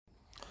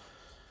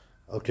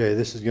Okay,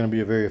 this is going to be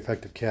a very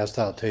effective cast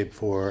out tape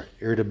for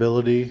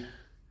irritability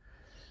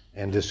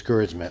and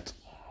discouragement.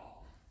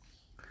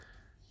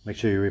 Make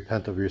sure you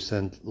repent of your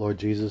sin. Lord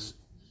Jesus,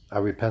 I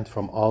repent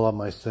from all of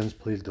my sins.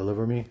 Please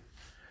deliver me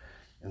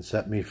and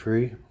set me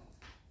free.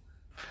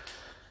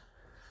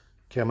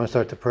 Okay, I'm going to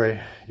start to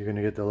pray. You're going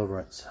to get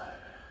deliverance.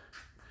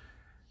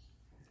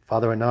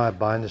 Father, right now I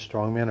bind the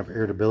strong man of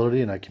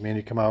irritability and I command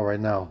you to come out right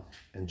now.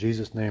 In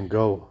Jesus' name,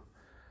 go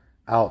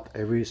out.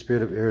 Every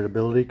spirit of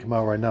irritability, come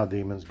out right now,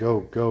 demons.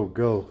 Go, go,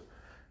 go.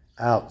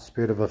 Out.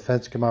 Spirit of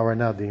offense, come out right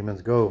now,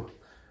 demons. Go.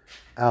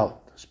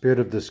 Out. Spirit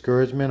of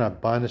discouragement, I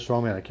bind the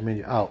strong man. I command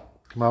you out.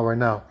 Come out right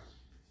now.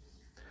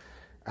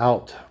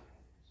 Out.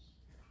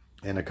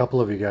 And a couple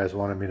of you guys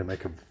wanted me to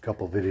make a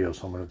couple videos,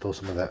 so I'm going to throw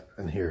some of that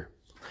in here.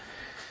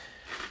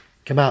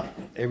 Come out.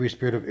 Every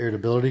spirit of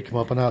irritability, come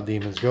up and out,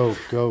 demons. Go,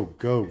 go,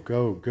 go,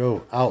 go,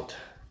 go. Out.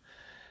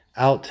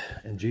 Out.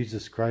 In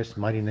Jesus Christ's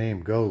mighty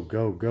name. Go,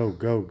 go, go,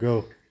 go,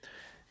 go.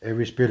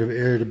 Every spirit of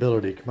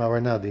irritability, come out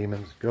right now,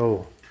 demons.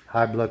 Go.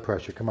 High blood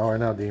pressure, come out right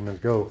now, demons.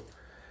 Go.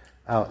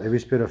 Out. Every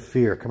spirit of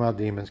fear, come out,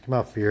 demons. Come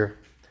out, fear.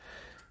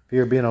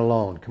 Fear of being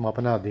alone, come up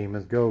and out,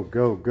 demons. Go,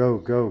 go, go,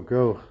 go,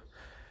 go.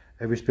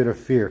 Every spirit of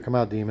fear, come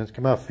out, demons.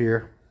 Come out,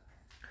 fear.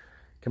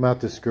 Come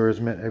out,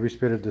 discouragement. Every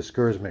spirit of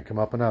discouragement, come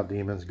up and out,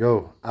 demons.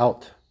 Go.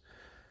 Out.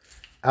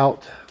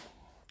 Out.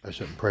 I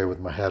shouldn't pray with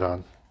my hat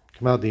on.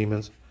 Come out,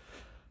 demons.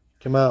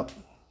 Come out.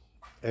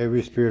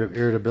 Every spirit of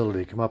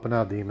irritability, come up and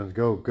out, demons.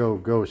 Go, go,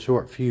 go.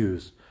 Short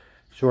fuse.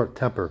 Short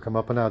temper, come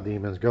up and out,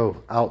 demons.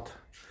 Go. Out.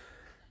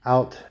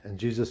 Out. In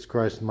Jesus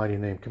Christ's mighty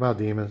name. Come out,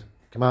 demons.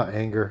 Come out,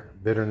 anger,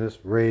 bitterness,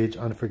 rage,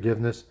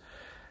 unforgiveness.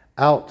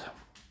 Out.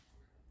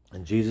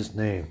 In Jesus'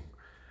 name.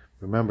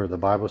 Remember, the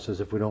Bible says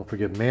if we don't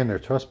forgive man their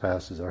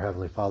trespasses, our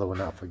Heavenly Father will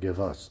not forgive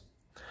us.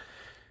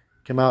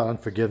 Come out,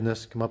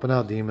 unforgiveness. Come up and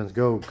out, demons.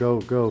 Go,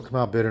 go, go. Come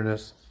out,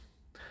 bitterness.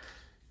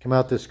 Come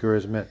out,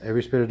 discouragement.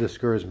 Every spirit of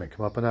discouragement,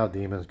 come up and out,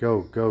 demons.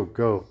 Go, go,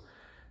 go.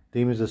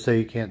 Demons that say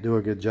you can't do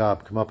a good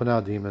job, come up and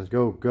out, demons.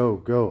 Go, go,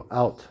 go.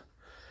 Out.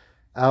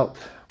 Out.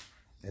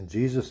 In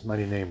Jesus'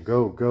 mighty name.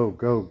 Go, go,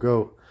 go,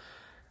 go.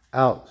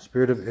 Out.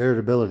 Spirit of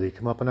irritability,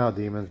 come up and out,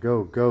 demons.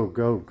 Go, go,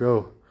 go,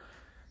 go.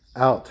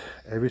 Out.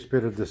 Every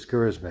spirit of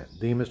discouragement.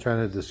 Demons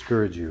trying to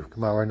discourage you.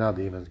 Come out right now,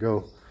 demons.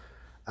 Go.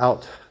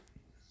 Out.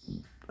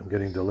 I'm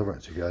getting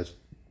deliverance, you guys.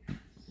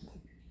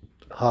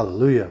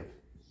 Hallelujah.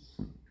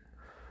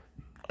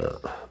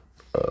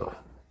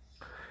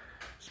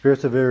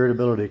 Spirits of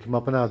irritability, come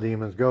up and out,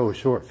 demons. Go.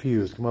 Short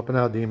fuse, come up and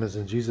out, demons,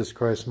 in Jesus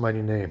Christ's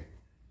mighty name.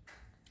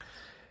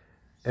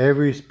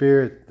 Every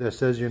spirit that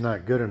says you're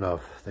not good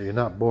enough, that you're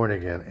not born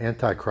again,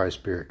 Antichrist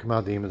spirit, come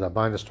out, demons. I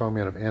bind the strong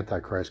man of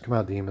Antichrist. Come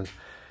out, demons.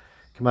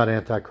 Come out,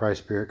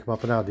 Antichrist spirit. Come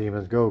up and out,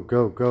 demons. Go,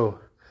 go, go.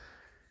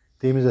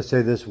 Demons that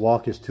say this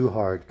walk is too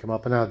hard, come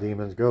up and out,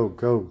 demons. Go,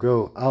 go,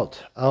 go.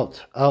 Out,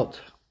 out, out.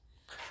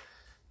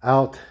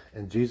 Out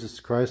in Jesus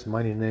Christ's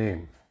mighty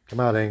name. Come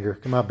out, anger.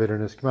 Come out,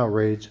 bitterness. Come out,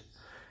 rage.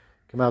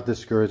 Come out,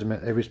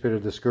 discouragement. Every spirit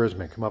of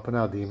discouragement, come up and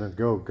out, demons.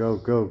 Go, go,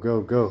 go,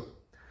 go, go.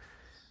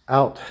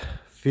 Out.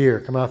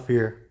 Fear. Come out,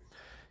 fear.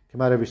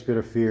 Come out, every spirit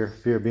of fear.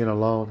 Fear of being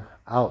alone.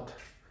 Out.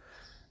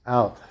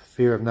 Out.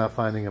 Fear of not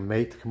finding a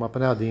mate. Come up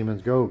and out,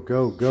 demons. Go,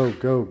 go, go,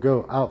 go,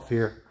 go. Out,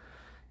 fear.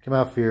 Come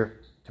out, fear.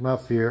 Come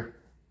out, fear.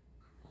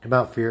 Come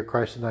out, fear.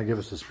 Christ did not give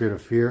us a spirit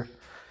of fear.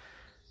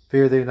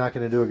 Fear that you're not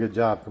going to do a good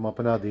job. Come up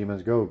and out,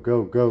 demons. Go,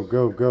 go, go,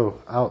 go,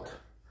 go. Out.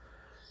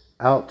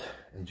 Out.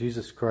 In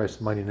Jesus Christ's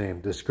mighty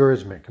name.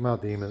 Discouragement. Come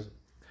out, demons.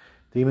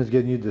 Demons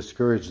getting you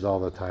discouraged all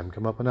the time.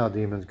 Come up and out,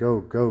 demons. Go,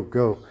 go,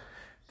 go.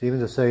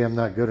 Demons that say I'm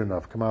not good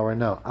enough. Come out right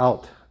now.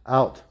 Out.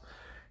 Out.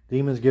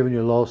 Demons giving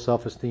you low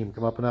self-esteem.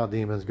 Come up and out,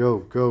 demons. Go,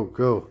 go,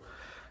 go.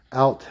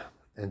 Out.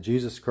 In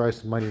Jesus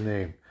Christ's mighty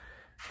name.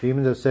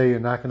 Demons that say you're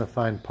not going to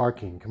find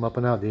parking. Come up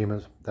and out,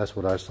 demons. That's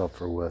what I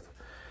suffer with.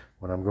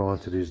 When I'm going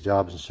to these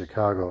jobs in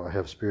Chicago, I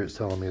have spirits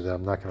telling me that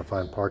I'm not going to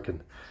find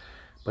parking.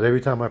 But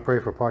every time I pray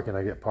for parking,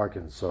 I get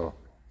parking. So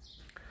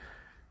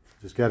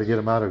just got to get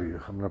them out of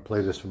you. I'm going to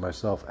play this for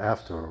myself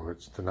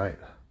afterwards tonight.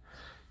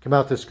 Come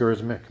out,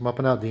 discouragement. Come up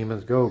and out,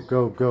 demons. Go,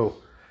 go, go.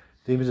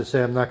 Demons that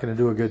say I'm not going to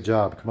do a good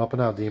job. Come up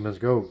and out, demons.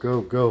 Go,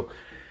 go, go.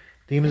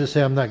 Demons that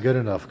say I'm not good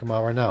enough. Come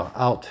out right now.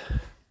 Out.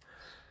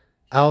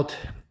 Out.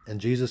 In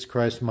Jesus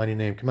Christ's mighty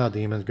name. Come out,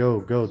 demons. Go,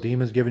 go.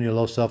 Demons giving you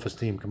low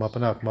self-esteem. Come up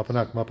and out. Come up and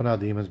out. Come up and out,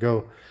 demons.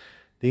 Go.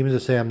 Demons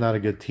that say I'm not a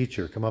good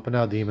teacher. Come up and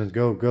out, demons.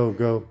 Go, go,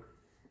 go.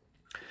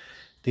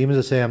 Demons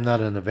that say I'm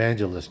not an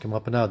evangelist. Come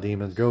up and out,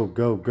 demons. Go,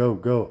 go, go,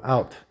 go.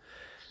 Out.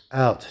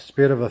 Out.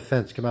 Spirit of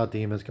offense. Come out,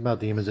 demons. Come out,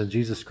 demons. In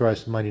Jesus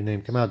Christ's mighty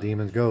name. Come out,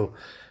 demons. Go.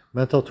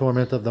 Mental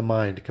torment of the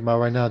mind. Come out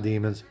right now,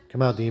 demons.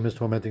 Come out, demons,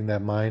 tormenting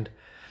that mind.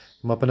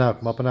 Come up and out.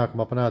 Come up and out. Come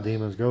up and out,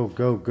 demons. Go,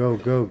 go, go,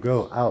 go,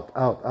 go. Out,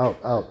 out, out,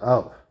 out,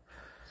 out.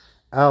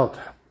 Out.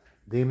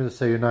 Demons that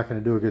say you're not going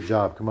to do a good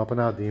job. Come up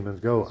and out, demons.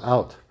 Go.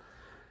 Out.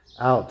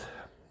 Out.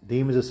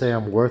 Demons that say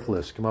I'm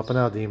worthless. Come up and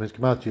out, demons.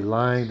 Come out, you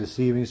lying,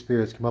 deceiving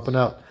spirits. Come up and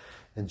out.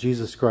 In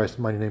Jesus Christ's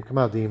mighty name. Come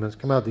out, demons.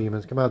 Come out,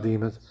 demons. Come out,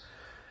 demons.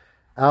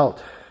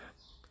 Out.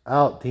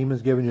 Out.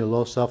 Demons giving you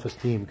low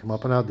self-esteem. Come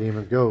up and out,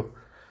 demons. Go.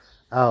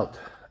 Out,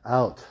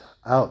 out,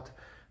 out.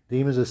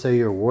 Demons that say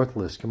you're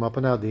worthless, come up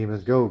and out,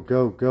 demons. Go,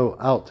 go, go,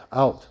 out,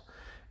 out.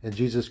 In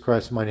Jesus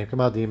Christ's mighty name,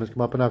 come out, demons.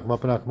 Come up and out, come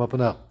up and out, come up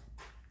and out.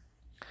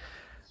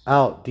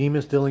 Out.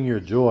 Demons stealing your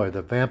joy,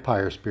 the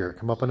vampire spirit.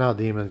 Come up and out,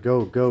 demons.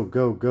 Go, go,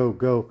 go, go,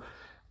 go.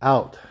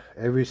 Out.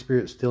 Every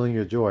spirit stealing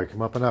your joy.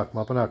 Come up and out,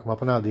 come up and out, come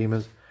up and out,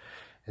 demons.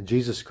 In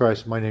Jesus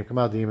Christ's mighty name, come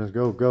out, demons.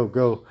 Go, go,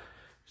 go.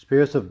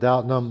 Spirits of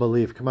doubt and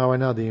unbelief. Come out right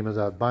now, demons.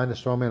 I bind the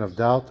strong man of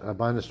doubt. I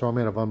bind the strong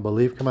man of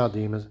unbelief. Come out,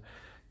 demons.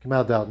 Come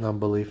out, doubt and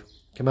unbelief.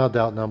 Come out,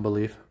 doubt and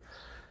unbelief.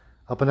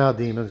 Up and out,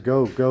 demons.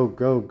 Go, go,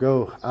 go,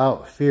 go.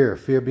 Out. Fear.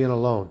 Fear being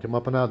alone. Come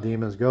up and out,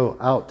 demons. Go.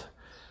 Out.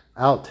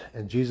 Out.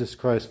 In Jesus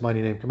Christ's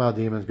mighty name. Come out,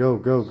 demons. Go,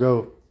 go,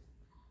 go.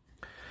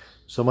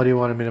 Somebody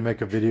wanted me to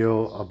make a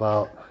video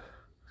about...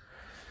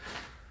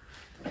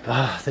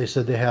 they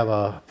said they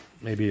have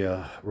maybe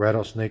a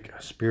rattlesnake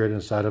spirit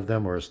inside of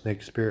them or a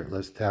snake spirit.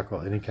 Let's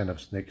tackle any kind of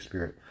snake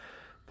spirit.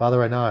 Father,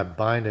 right now I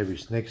bind every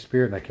snake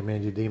spirit and I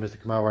command you demons to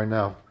come out right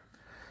now.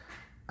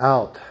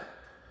 Out.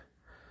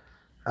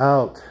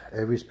 Out.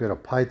 Every spirit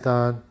of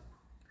python.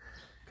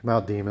 Come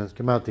out, demons.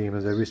 Come out,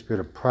 demons. Every spirit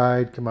of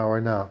pride. Come out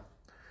right now.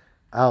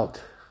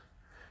 Out.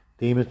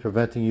 Demons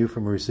preventing you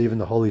from receiving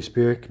the Holy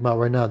Spirit. Come out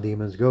right now,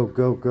 demons. Go,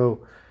 go,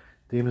 go.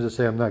 Demons that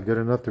say I'm not good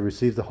enough to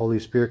receive the Holy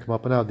Spirit. Come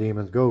up and out,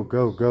 demons. Go,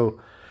 go,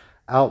 go.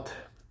 Out.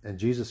 In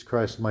Jesus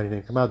Christ's mighty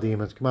name. Come out,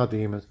 demons. Come out,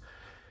 demons.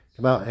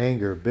 Come out,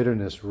 anger,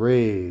 bitterness,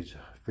 rage,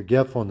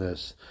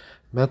 forgetfulness,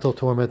 mental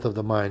torment of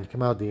the mind.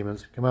 Come out,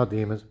 demons. Come out,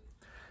 demons.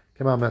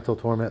 Come out, mental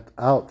torment.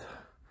 Out.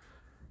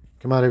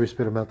 Come out, every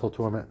spirit of mental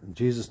torment. In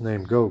Jesus'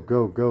 name, go,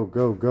 go, go,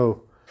 go,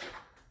 go.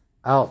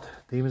 Out.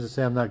 Demons that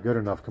say I'm not good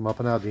enough. Come up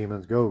and out,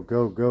 demons. Go,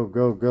 go, go,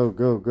 go, go,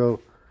 go, go.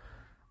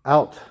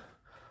 Out.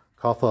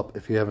 Cough up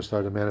if you haven't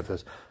started to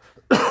manifest.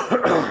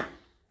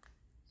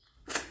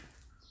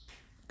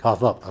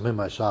 Cough up. I'm in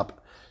my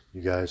shop,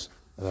 you guys,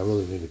 and I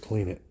really need to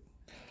clean it.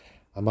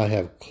 I might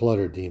have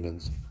clutter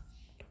demons.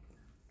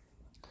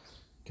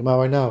 Come out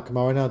right now. Come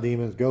out right now,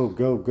 demons. Go,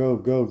 go, go,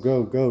 go,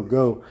 go, go,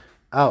 go.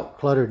 Out.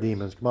 Clutter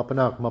demons. Come up and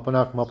out. Come up and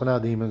out. Come up and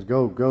out, demons.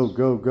 Go, go,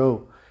 go,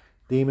 go.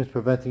 Demons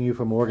preventing you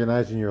from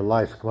organizing your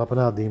life. Come up and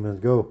out, demons.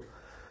 Go.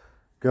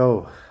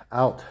 Go.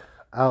 Out.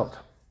 Out.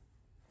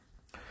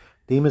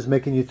 Demons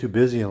making you too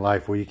busy in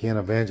life where you can't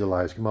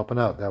evangelize. Come up and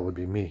out. That would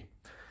be me.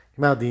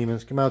 Come out,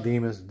 demons. Come out,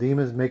 demons.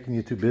 Demons making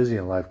you too busy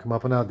in life. Come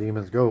up and out,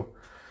 demons. Go.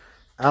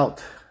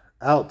 Out.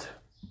 Out.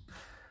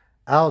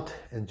 Out.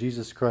 In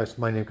Jesus Christ,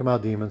 my name. Come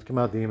out, demons. Come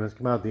out, demons.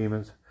 Come out,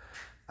 demons.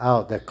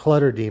 Out. That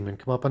clutter demon.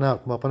 Come up and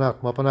out. Come up and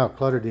out. Come up and out.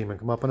 Clutter demon.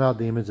 Come up and out,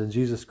 demons. In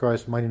Jesus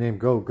Christ's mighty name.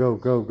 Go, go,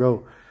 go,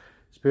 go.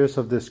 Spirits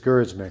of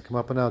discouragement. Come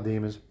up and out,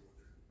 demons.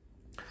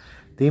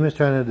 Demons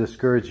trying to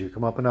discourage you.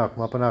 Come up and out.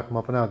 Come up and out. Come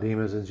up and out,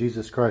 demons. In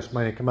Jesus Christ's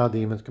mighty name. Come out,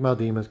 demons. Come out,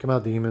 demons. Come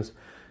out, demons.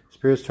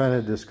 Spirits trying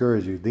to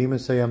discourage you.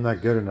 Demons say I'm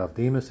not good enough.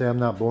 Demons say I'm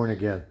not born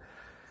again.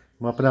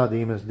 Come up and out,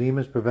 demons.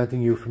 Demons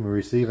preventing you from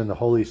receiving the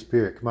Holy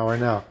Spirit. Come out right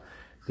now.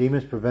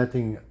 Demons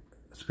preventing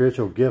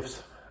spiritual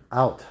gifts.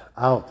 Out.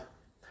 Out.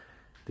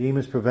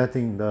 Demons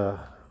preventing the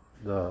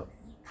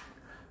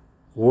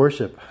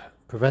worship.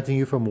 Preventing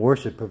you from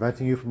worship.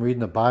 Preventing you from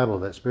reading the Bible.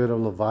 That spirit of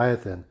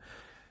Leviathan.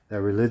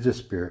 That religious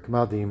spirit. Come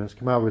out, demons.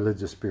 Come out,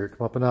 religious spirit.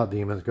 Come up and out,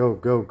 demons. Go,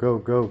 go, go,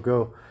 go,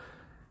 go.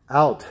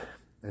 Out.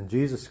 In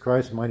Jesus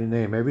Christ's mighty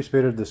name. Every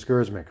spirit of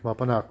discouragement. Come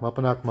up and out. Come up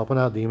and out. Come up and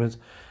out, demons.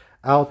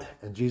 Out.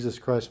 In Jesus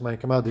Christ's mighty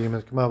name. Come out,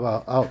 demons. Come out.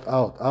 Out.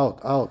 Out. Out.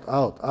 Out.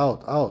 Out.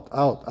 Out. Out.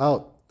 Out.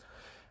 Out.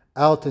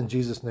 Out in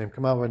Jesus' name.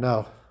 Come out right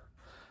now.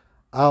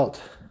 Out.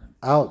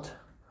 Out.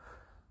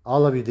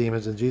 All of you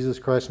demons in Jesus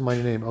Christ's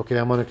mighty name. Okay,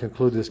 I'm going to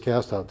conclude this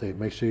cast out tape.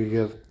 Make sure you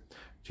give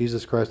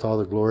Jesus Christ all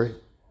the glory.